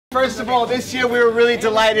First of all, this year we were really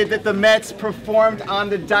delighted that the Mets performed on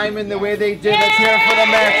the diamond the way they did. Let's hear it for the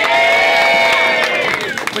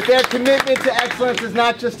Mets. But their commitment to excellence is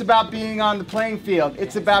not just about being on the playing field.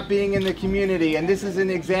 It's about being in the community. And this is an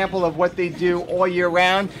example of what they do all year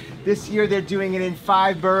round. This year they're doing it in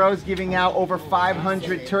 5 boroughs, giving out over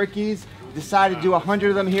 500 turkeys. Decided to do 100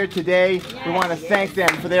 of them here today. We want to thank them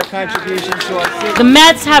for their contribution to our city. The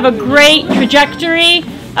Mets have a great trajectory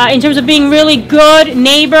in terms of being really good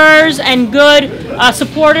neighbors and good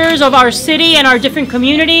supporters of our city and our different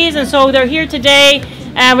communities, and so they're here today,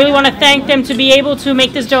 and I really want to thank them to be able to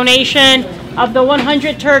make this donation of the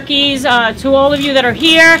 100 turkeys to all of you that are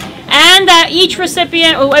here, and each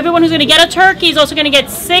recipient, or everyone who's going to get a turkey, is also going to get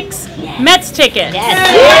 6 Mets tickets.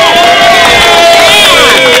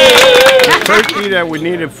 Turkey that we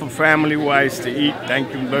needed for family-wise to eat.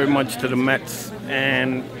 Thank you very much to the Mets,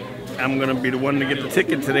 and I'm going to be the one to get the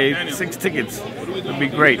ticket today, 6 tickets. It'll be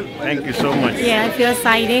great. Thank you so much. Yeah, I feel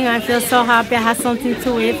exciting. I feel so happy. I have something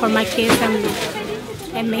to eat for my kids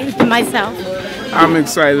and maybe myself. I'm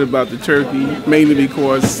excited about the turkey, mainly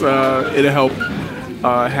because it'll help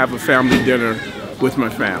have a family dinner with my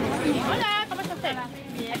family.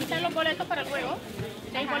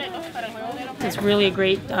 It's really a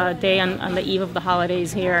great day on the eve of the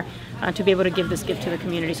holidays here to be able to give this gift to the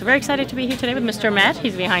community. So very excited to be here today with Mr. Met,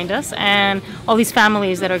 he's behind us, and all these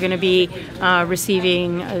families that are going to be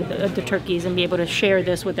receiving the turkeys and be able to share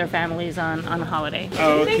this with their families on the holiday.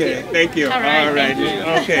 Okay, thank you. All right.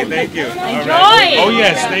 Okay, thank you. Enjoy! All right. Oh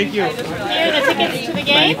yes, thank you. Here are the tickets to the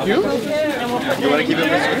game. Thank you. You want to keep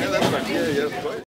it?